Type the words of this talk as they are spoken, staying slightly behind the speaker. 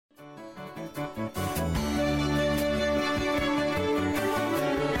And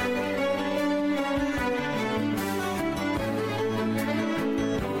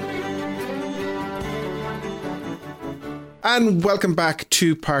welcome back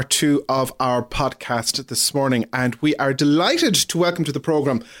to part 2 of our podcast this morning. And we are delighted to welcome to the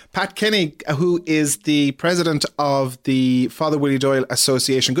programme Pat Kenny, who is the president of the Father Willie Doyle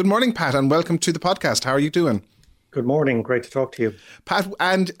Association. Good morning, Pat, and welcome to the podcast. How are you doing? Good morning. Great to talk to you. Pat,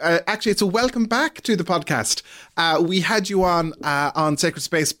 and actually it's a welcome back to the podcast. We had you on Sacred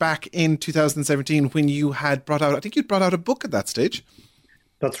Space back in 2017 when you had brought out, I think you'd brought out a book at that stage.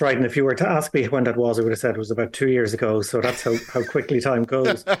 That's right. And if you were to ask me when that was, I would have said it was about 2 years ago. So that's how quickly time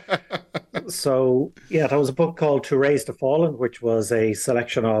goes. So, yeah, that was a book called To Raise the Fallen, which was a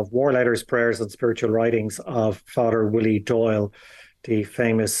selection of war letters, prayers and spiritual writings of Father Willie Doyle, the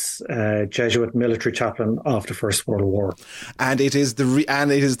famous Jesuit military chaplain of the First World War. And it is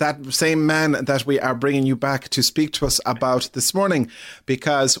that same man that we are bringing you back to speak to us about this morning,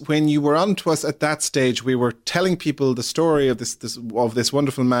 because when you were on to us at that stage, we were telling people the story of this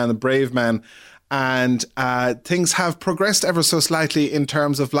wonderful man, a brave man. And things have progressed ever so slightly in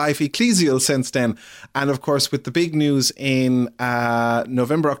terms of life ecclesial since then. And of course, with the big news in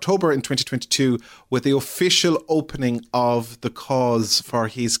October in 2022, with the official opening of the cause for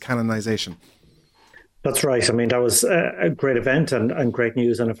his canonization. That's right. I mean, that was a great event and great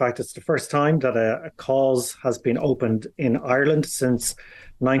news. And in fact, it's the first time that a cause has been opened in Ireland since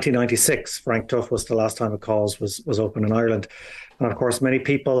 1996. Frank Duff was the last time a cause was opened in Ireland. And of course, many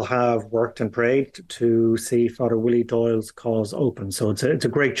people have worked and prayed to see Father Willie Doyle's cause open. So it's a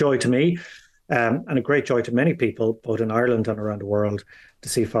great joy to me and a great joy to many people, both in Ireland and around the world, to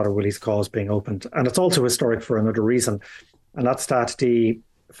see Father Willie's cause being opened. And it's also historic for another reason. And that's that the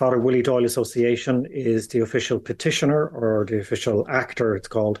Father Willie Doyle Association is the official petitioner, or the official actor, it's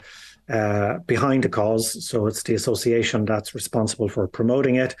called, behind the cause. So it's the association that's responsible for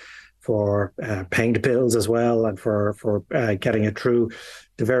promoting it, for paying the bills as well, and for getting it through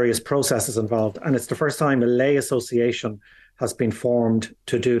the various processes involved. And it's the first time a lay association has been formed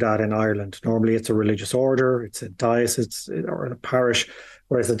to do that in Ireland. Normally it's a religious order, it's a diocese or a parish,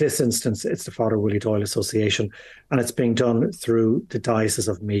 whereas in this instance, it's the Father Willie Doyle Association, and it's being done through the Diocese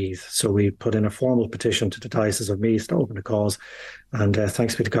of Meath. So we put in a formal petition to the Diocese of Meath to open the cause, and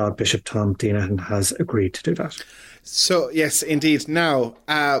thanks be to God, Bishop Tom Deenahan has agreed to do that. So yes, indeed. Now,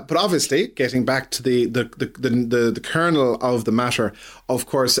 but obviously, getting back to the kernel of the matter, of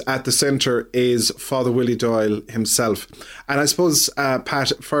course, at the centre is Father Willie Doyle himself. And I suppose,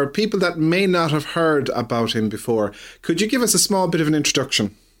 Pat, for people that may not have heard about him before, could you give us a small bit of an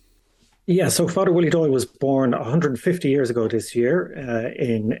introduction? Yeah, so Father Willie Doyle was born 150 years ago this year,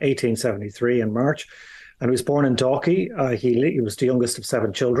 in 1873 in March, and he was born in Dalkey. He was the youngest of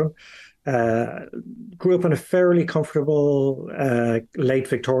 7 children. Grew up in a fairly comfortable late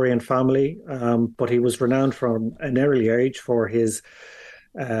Victorian family, but he was renowned from an early age for his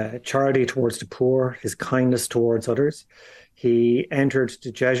charity towards the poor, his kindness towards others. He entered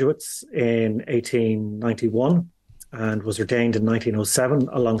the Jesuits in 1891 and was ordained in 1907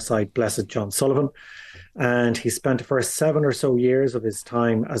 alongside Blessed John Sullivan. And he spent the first 7 or so years of his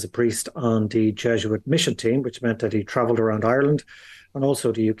time as a priest on the Jesuit mission team, which meant that he travelled around Ireland and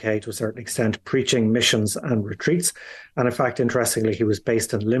also the UK to a certain extent, preaching missions and retreats. And in fact, interestingly, he was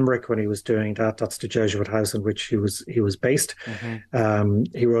based in Limerick when he was doing that. That's the Jesuit house in which he was based. Mm-hmm.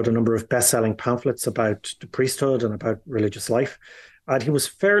 He wrote a number of best-selling pamphlets about the priesthood and about religious life. And he was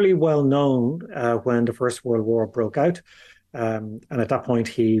fairly well known when the First World War broke out. And at that point,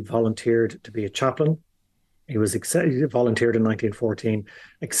 he volunteered to be a chaplain. He volunteered in 1914,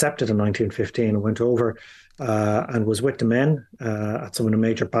 accepted in 1915, and went over and was with the men at some of the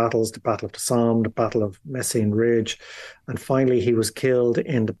major battles, the Battle of the Somme, the Battle of Messines Ridge, and finally he was killed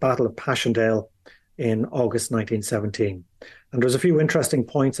in the Battle of Passchendaele in August 1917. And there's a few interesting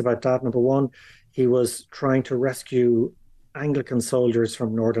points about that. Number one, he was trying to rescue Anglican soldiers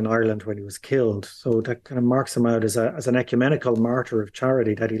from Northern Ireland when he was killed. So that kind of marks him out as an ecumenical martyr of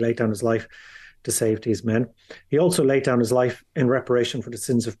charity, that he laid down his life to save these men. He also laid down his life in reparation for the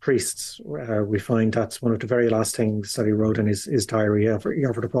sins of priests. We find that's one of the very last things that he wrote in his diary. He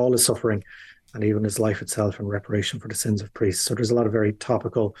offered up all his suffering and even his life itself in reparation for the sins of priests. So there's a lot of very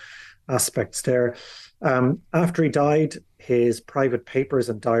topical aspects there. After he died, his private papers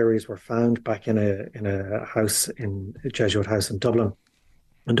and diaries were found back in a house, in a Jesuit house in Dublin.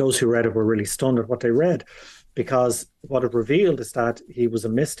 And those who read it were really stunned at what they read, because what it revealed is that he was a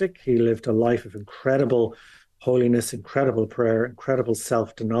mystic. He lived a life of incredible holiness, incredible prayer, incredible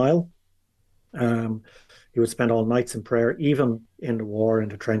self-denial. He would spend all nights in prayer, even in the war, in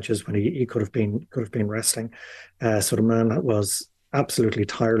the trenches, when he could have been resting. So the man was absolutely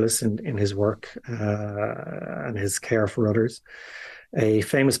tireless in his work and his care for others. A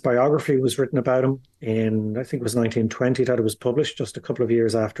famous biography was written about him in, I think it was 1920 that it was published, just a couple of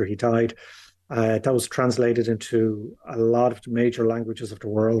years after he died. That was translated into a lot of the major languages of the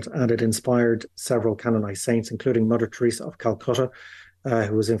world, and it inspired several canonized saints, including Mother Teresa of Calcutta,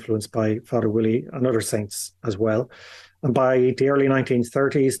 who was influenced by Father Willie, and other saints as well. And by the early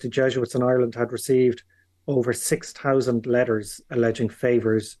 1930s, the Jesuits in Ireland had received over 6,000 letters alleging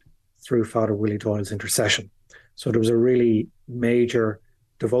favours through Father Willie Doyle's intercession. So there was a really major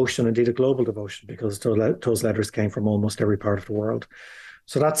devotion, indeed a global devotion, because those letters came from almost every part of the world.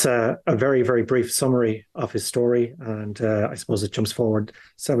 So that's a very, very brief summary of his story. And I suppose it jumps forward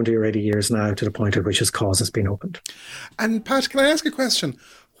 70 or 80 years now to the point at which his cause has been opened. And Pat, can I ask a question?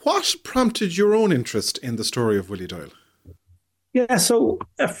 What prompted your own interest in the story of Willie Doyle? Yeah, so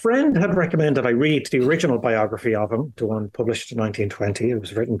a friend had recommended I read the original biography of him, the one published in 1920. It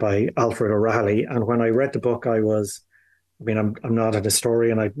was written by Alfred O'Reilly. And when I read the book, I'm not a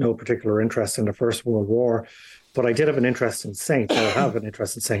historian. I had no particular interest in the First World War, but I did have an interest in saints. I have an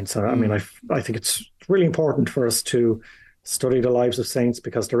interest in saints. I think it's really important for us to study the lives of saints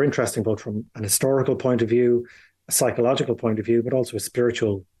because they're interesting both from an historical point of view, a psychological point of view, but also a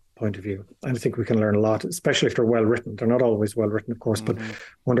spiritual point of view. I think we can learn a lot, especially if they're well written. They're not always well written, of course, but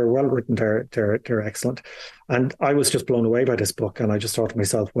when they're well written, they're excellent. And I was just blown away by this book, and I just thought to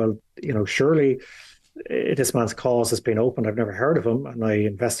myself, well, surely this man's cause has been opened. I've never heard of him, and I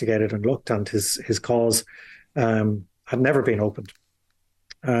investigated and looked, and his cause had never been opened.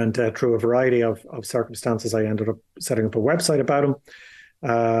 And through a variety of circumstances, I ended up setting up a website about him,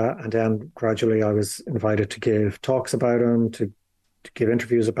 and then gradually I was invited to give talks about him, to give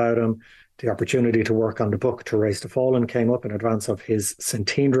interviews about him. The opportunity to work on the book To Raise the Fallen came up in advance of his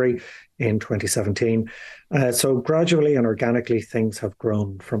centenary in 2017. So gradually and organically, things have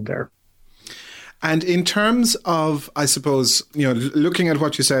grown from there. And in terms of, I suppose, looking at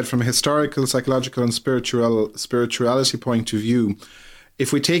what you said from a historical, psychological and spirituality point of view,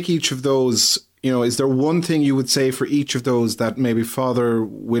 if we take each of those, is there one thing you would say for each of those that maybe Father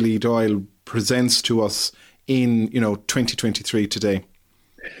Willie Doyle presents to us in 2023 today?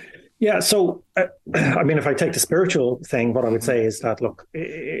 Yeah, so if I take the spiritual thing, what I would say is that, look,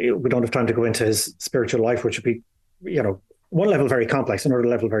 we don't have time to go into his spiritual life, which would be, one level very complex, another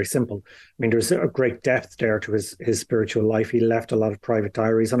level very simple. There's a great depth there to his spiritual life. He left a lot of private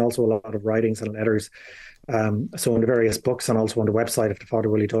diaries and also a lot of writings and letters. So in the various books and also on the website of the Father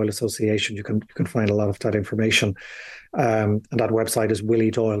Willie Doyle Association, you can find a lot of that information. And that website is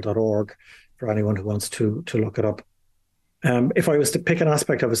williedoyle.org for anyone who wants to look it up. If I was to pick an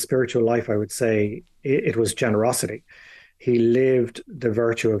aspect of his spiritual life, I would say it was generosity. He lived the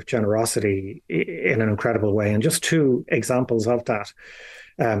virtue of generosity in an incredible way. And just two examples of that.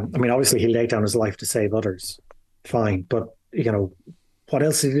 Obviously he laid down his life to save others. Fine. But, what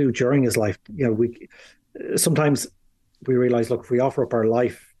else did he do during his life? Sometimes we realize, look, if we offer up our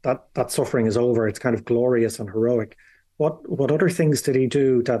life, that suffering is over. It's kind of glorious and heroic. What other things did he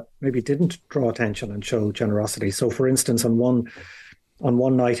do that maybe didn't draw attention and show generosity? So, for instance, on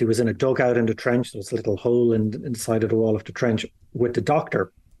one night he was in a dugout in the trench. There was a little hole in the side of the wall of the trench with the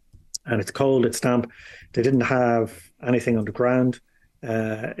doctor, and it's cold, it's damp. They didn't have anything on the ground.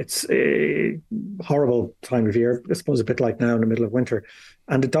 It's a horrible time of year, I suppose, a bit like now in the middle of winter.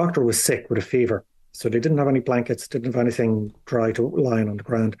 And the doctor was sick with a fever. So they didn't have any blankets, didn't have anything dry to lie on the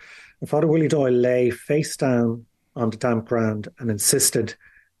ground. And Father Willie Doyle lay face down on the damp ground and insisted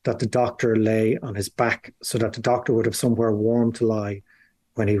that the doctor lay on his back so that the doctor would have somewhere warm to lie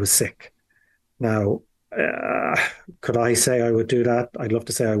when he was sick. Now, could I say I would do that? I'd love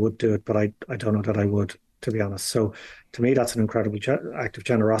to say I would do it, but I don't know that I would, to be honest. So to me, that's an incredible act of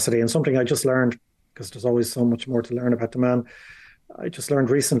generosity, and something I just learned, because there's always so much more to learn about the man. I just learned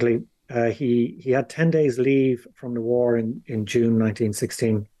recently he had 10 days leave from the war in June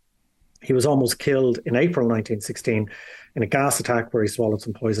 1916. He was almost killed in April 1916 in a gas attack where he swallowed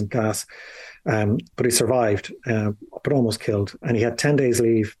some poison gas, but he survived, but almost killed. And he had 10 days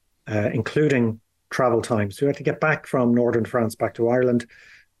leave, including travel time. So he had to get back from northern France back to Ireland.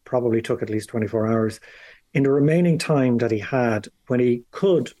 Probably took at least 24 hours. In the remaining time that he had, when he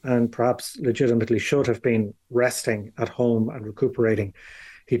could and perhaps legitimately should have been resting at home and recuperating,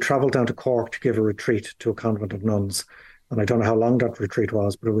 he travelled down to Cork to give a retreat to a convent of nuns. And I don't know how long that retreat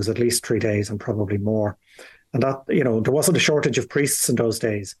was, but it was at least 3 days and probably more. And that, there wasn't a shortage of priests in those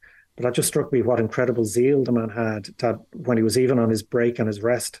days, but that just struck me what incredible zeal the man had, that when he was even on his break and his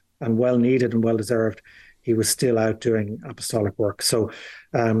rest, and well needed and well deserved, he was still out doing apostolic work. So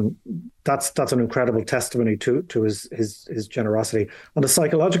that's an incredible testimony to his generosity. On the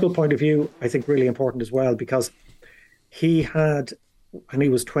psychological point of view, I think really important as well, because he had, when he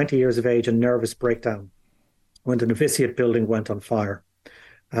was 20 years of age, a nervous breakdown when the novitiate building went on fire.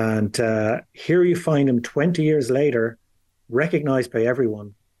 And here you find him 20 years later, recognized by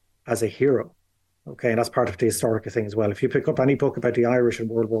everyone as a hero. Okay, and that's part of the historical thing as well. If you pick up any book about the Irish in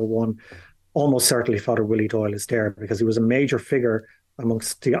World War One, almost certainly Father Willie Doyle is there, because he was a major figure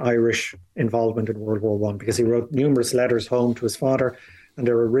amongst the Irish involvement in World War One, because he wrote numerous letters home to his father, and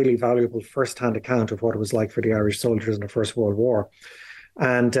they were a really valuable first-hand account of what it was like for the Irish soldiers in the First World War.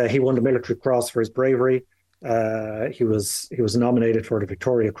 And he won the Military Cross for his bravery. He was nominated for the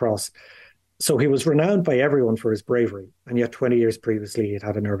Victoria Cross. So he was renowned by everyone for his bravery. And yet 20 years previously, he'd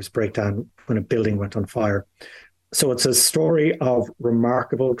had a nervous breakdown when a building went on fire. So it's a story of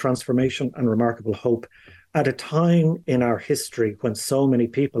remarkable transformation and remarkable hope at a time in our history when so many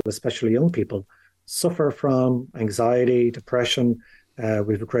people, especially young people, suffer from anxiety, depression.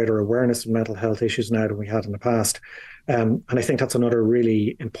 We have a greater awareness of mental health issues now than we had in the past. And I think that's another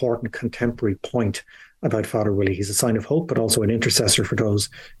really important contemporary point about Father Willie. He's a sign of hope, but also an intercessor for those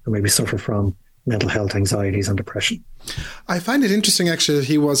who maybe suffer from mental health anxieties and depression. I find it interesting, actually, that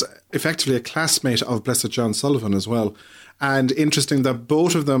he was effectively a classmate of Blessed John Sullivan as well. And interesting that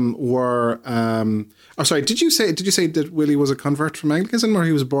both of them were... did you say that Willie was a convert from Anglicanism, or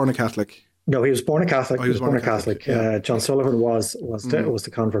he was born a Catholic? No, he was born a Catholic. He was born a Catholic. Yeah. John Sullivan was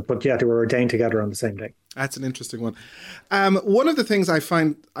the convert, but yeah, they were ordained together on the same day. That's an interesting one. One of the things I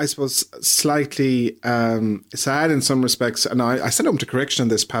find, I suppose, slightly sad in some respects, and I sent him to correction on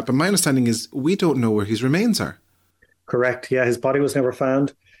this, Pat, but my understanding is we don't know where his remains are. Correct. Yeah, his body was never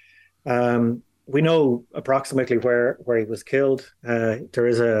found. We know approximately where he was killed. There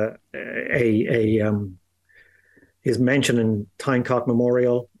is he's mentioned in Tynecott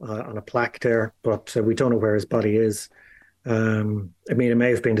Memorial on a plaque there, but we don't know where his body is. It may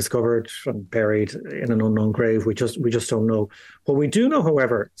have been discovered and buried in an unknown grave. We just don't know. What we do know,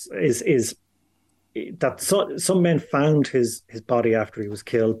 however, is that some men found his body after he was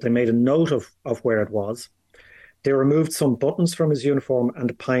killed. They made a note of where it was. They removed some buttons from his uniform and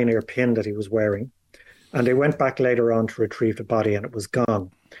the pioneer pin that he was wearing, and they went back later on to retrieve the body, and it was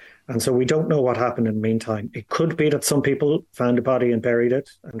gone. And so we don't know what happened in the meantime. It could be that some people found the body and buried it,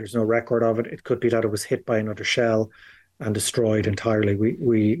 and there's no record of it. It could be that it was hit by another shell and destroyed entirely.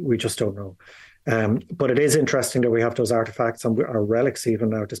 We just don't know. But it is interesting that we have those artifacts and our relics even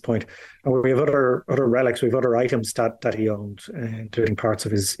now at this point. And we have other relics, we have other items that he owned, including parts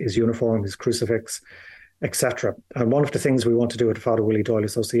of his uniform, his crucifix, etc. And one of the things we want to do at the Father Willie Doyle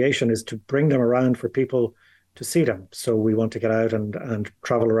Association is to bring them around for people to see them. So we want to get out and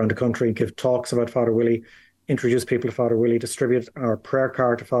travel around the country, give talks about Father Willie, introduce people to Father Willie, distribute our prayer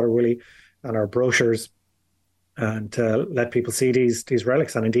card to Father Willie and our brochures, and let people see these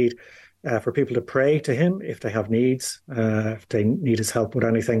relics, and indeed for people to pray to him if they have needs, if they need his help with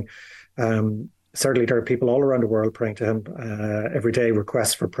anything. Certainly there are people all around the world praying to him. Every day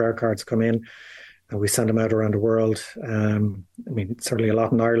requests for prayer cards come in, and we send them out around the world. Certainly a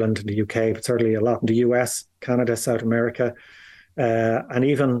lot in Ireland and the UK, but certainly a lot in the US, Canada, South America, and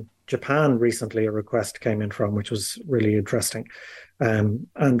even Japan recently a request came in from, which was really interesting,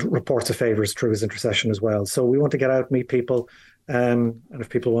 and reports of favours through his intercession as well. So we want to get out, meet people, and if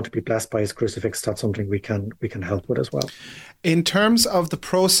people want to be blessed by his crucifix, that's something we can help with as well. In terms of the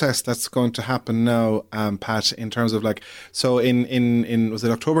process that's going to happen now, Pat, in terms of so in was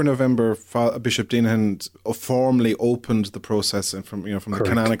it October, November, Bishop Dinahan formally opened the process, and from the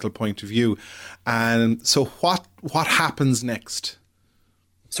canonical point of view, and so what happens next?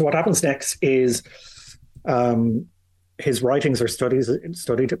 So what happens next is his writings are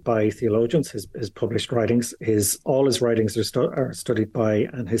studied by theologians. His published writings, all his writings are studied by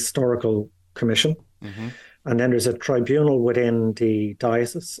an historical commission, and then there's a tribunal within the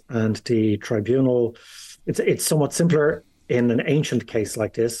diocese. And the tribunal, it's somewhat simpler in an ancient case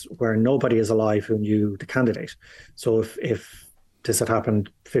like this, where nobody is alive who knew the candidate. So if this had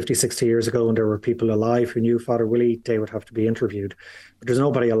happened 50, 60 years ago and there were people alive who knew Father Willie, they would have to be interviewed. But there's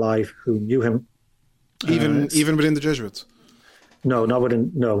nobody alive who knew him. Even within the Jesuits? No, one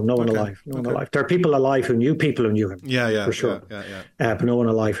alive. No one alive. There are people alive who knew people who knew him. Yeah, for sure. Yeah. But no one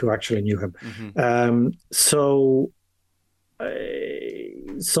alive who actually knew him.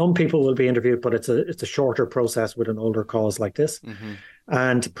 Some people will be interviewed, but it's a shorter process with an older cause like this.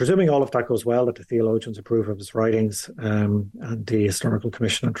 And presuming all of that goes well, that the theologians approve of his writings, and the historical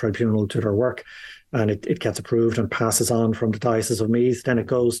commission and tribunal do their work, and it gets approved and passes on from the Diocese of Meath, then it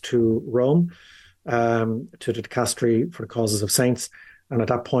goes to Rome, to the dicastery for the causes of saints. And at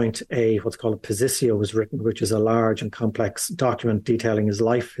that point, what's called a positio was written, which is a large and complex document detailing his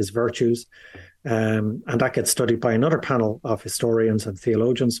life, his virtues. And that gets studied by another panel of historians and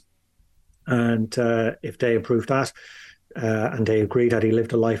theologians. And if they approve that, and they agree that he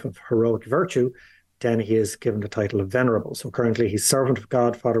lived a life of heroic virtue, then he is given the title of venerable. So currently he's servant of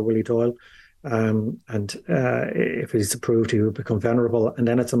God, Father Willie Doyle. And if he's approved, he will become venerable. And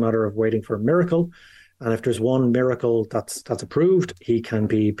then it's a matter of waiting for a miracle. And if there's one miracle that's approved, he can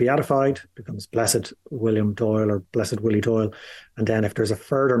be beatified, becomes Blessed William Doyle or Blessed Willie Doyle. And then if there's a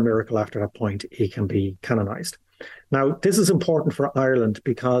further miracle after that point, he can be canonized. Now, this is important for Ireland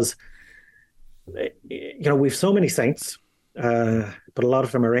because, we've so many saints, but a lot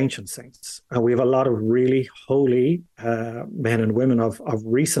of them are ancient saints. And we have a lot of really holy men and women of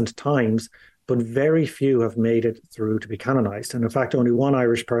recent times, but very few have made it through to be canonized. And in fact, only one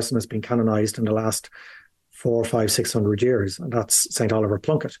Irish person has been canonized in the last 400, 500, 600 years, and that's St. Oliver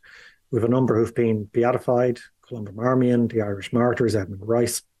Plunkett. We have a number who've been beatified: Columba Marmion, the Irish martyrs, Edmund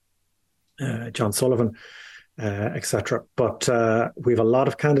Rice, John Sullivan, etc. But we have a lot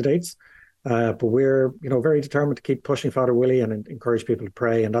of candidates, but we're very determined to keep pushing Father Willie and encourage people to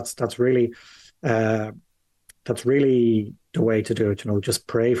pray, and that's really the way to do it. Just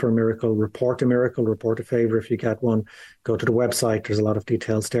pray for a miracle, report a favor if you get one. Go to the website. There's a lot of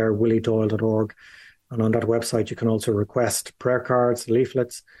details there, williedoyle.org. And on that website, you can also request prayer cards,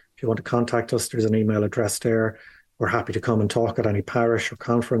 leaflets. If you want to contact us, there's an email address there. We're happy to come and talk at any parish or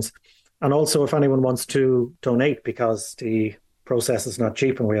conference. And also, if anyone wants to donate, because the process is not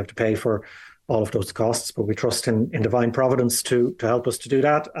cheap and we have to pay for all of those costs, but we trust in divine providence to help us to do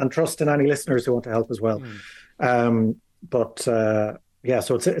that, and trust in any listeners who want to help as well. So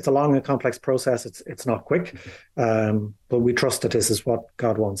it's a long and complex process. It's not quick, but we trust that this is what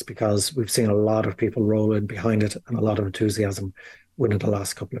God wants, because we've seen a lot of people roll in behind it and a lot of enthusiasm within the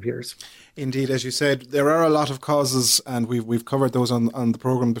last couple of years. Indeed, as you said, there are a lot of causes, and we've covered those on the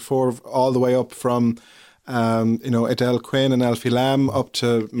programme before, all the way up from Adele Quinn and Alfie Lamb up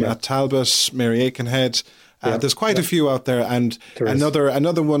to Matt Talbot, Mary Aikenhead. There's quite a few out there, and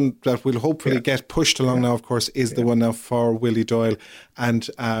another one that will hopefully get pushed along now, of course, is the one now for Willie Doyle, and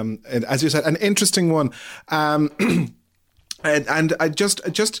as you said, an interesting one. And I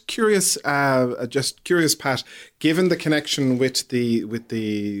just curious, Pat, given the connection with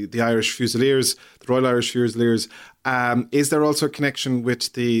the Irish Fusiliers, the Royal Irish Fusiliers, is there also a connection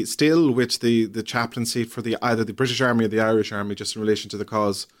with the chaplaincy for either the British Army or the Irish Army, just in relation to the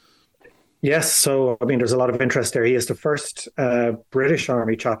cause? Yes, so there's a lot of interest there. He is the first British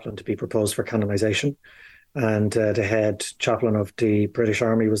Army chaplain to be proposed for canonisation, and the head chaplain of the British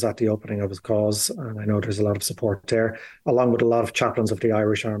Army was at the opening of his cause, and I know there's a lot of support there, along with a lot of chaplains of the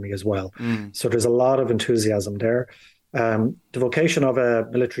Irish Army as well. So there's a lot of enthusiasm there. The vocation of a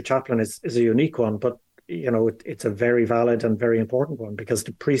military chaplain is a unique one, but it's a very valid and very important one, because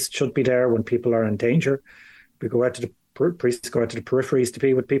the priest should be there when people are in danger. Priests go out to the peripheries to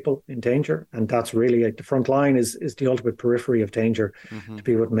be with people in danger, and that's really the front line is the ultimate periphery of danger, to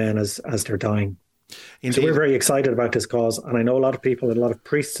be with men as they're dying. Indeed. So we're very excited about this cause, and I know a lot of people, and a lot of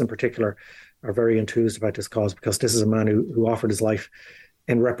priests in particular, are very enthused about this cause, because this is a man who offered his life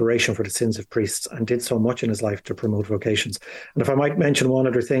in reparation for the sins of priests and did so much in his life to promote vocations. And if I might mention one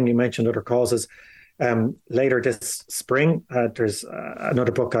other thing, you mentioned other causes. Later this spring, there's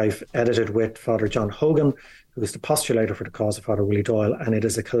another book I've edited with Father John Hogan, who is the postulator for the cause of Father Willie Doyle, and it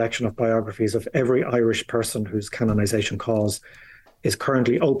is a collection of biographies of every Irish person whose canonisation cause is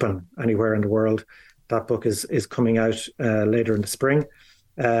currently open anywhere in the world. That book is coming out later in the spring.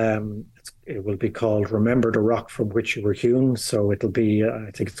 It will be called Remember the Rock from Which You Were Hewn. So it'll be,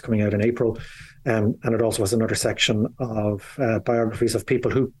 I think it's coming out in April. And it also has another section of biographies of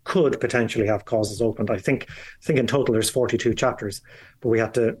people who could potentially have causes opened. I think in total there's 42 chapters, but we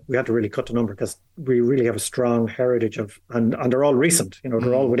had to really cut the number, because we really have a strong heritage of, and they're all recent,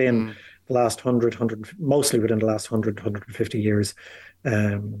 they're all within the last 100, mostly within the last 150 years.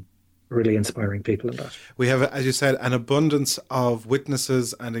 Really inspiring people in that. We have, as you said, an abundance of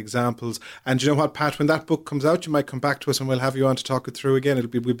witnesses and examples. And you know what, Pat, when that book comes out, you might come back to us and we'll have you on to talk it through again.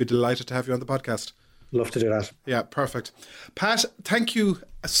 We'd be delighted to have you on the podcast. Love to do that. Yeah, perfect. Pat, thank you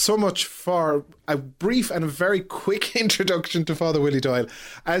so much for a brief and a very quick introduction to Father Willie Doyle.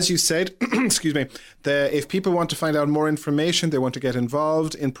 As you said, excuse me, if people want to find out more information, they want to get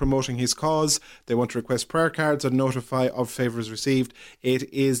involved in promoting his cause, they want to request prayer cards or notify of favours received,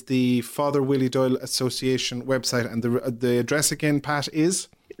 it is the Father Willie Doyle Association website. And the address again, Pat, is?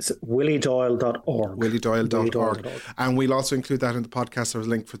 It's williedoyle.org. williedoyle.org. And we'll also include that in the podcast. There's a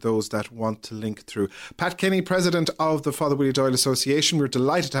link for those that want to link through. Pat Kenny, President of the Father Willie Doyle Association. We're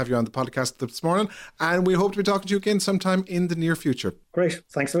delighted to have you on the podcast this morning, and we hope to be talking to you again sometime in the near future. Great.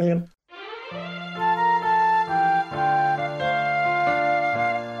 Thanks a million.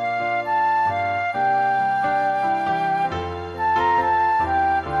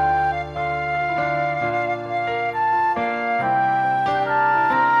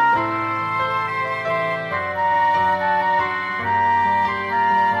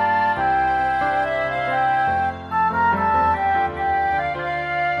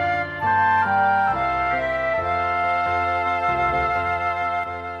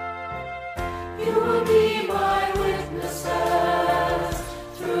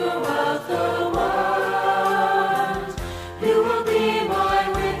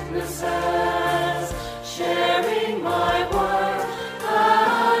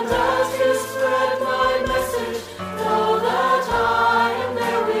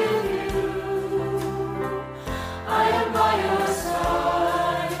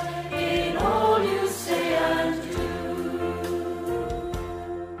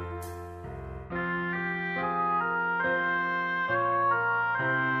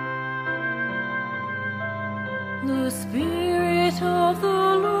 The Spirit of the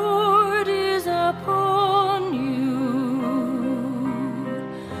Lord is upon you,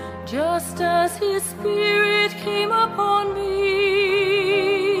 just as His Spirit came upon me.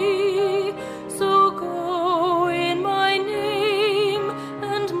 So go in my name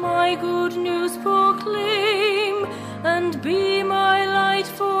and my good news proclaim, and be my light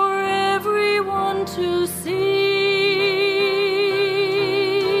for everyone to see.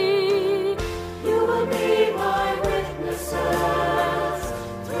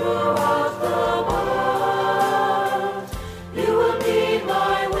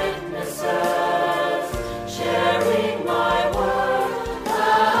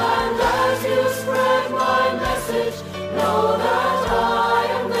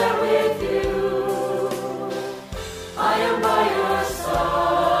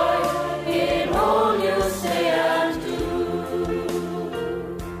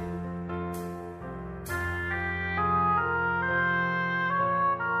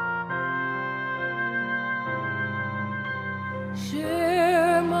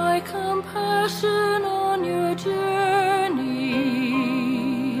 Share my compassion on your journey.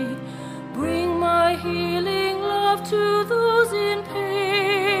 Bring my healing love to those in pain.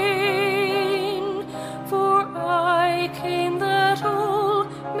 For I came that all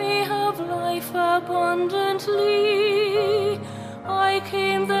may have life abundantly. I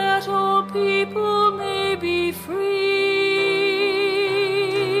came that all people may be free.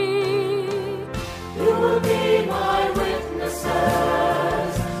 You will be my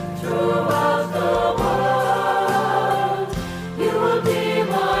witnesses throughout the world. You will be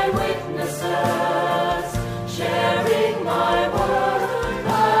my witnesses, sharing my word.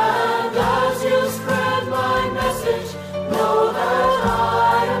 And as you spread my message, know that I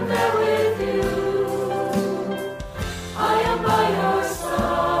am there with you. I am by your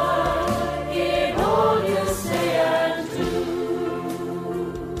side in all you say and do.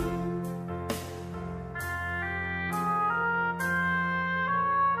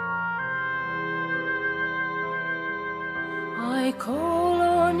 I call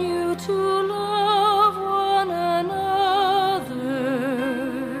on you to love one another.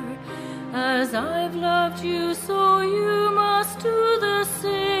 As I've loved you, so you must do the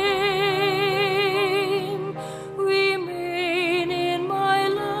same. Remain in my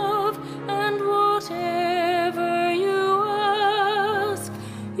love, and whatever you ask,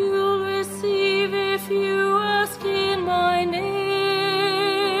 you'll receive if you ask in my name.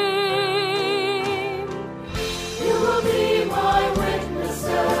 You will be my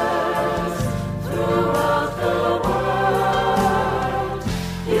witnesses throughout the world.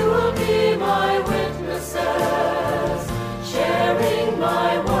 You will be my witnesses, sharing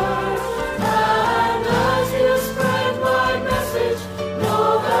my word. And as you spread my message, know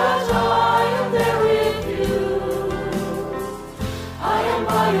that I am there with you. I am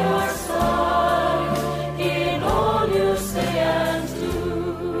by your side in all you say and do.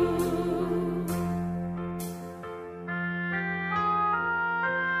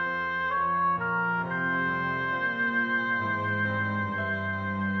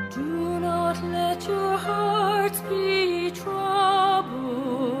 Do not let your hearts be troubled.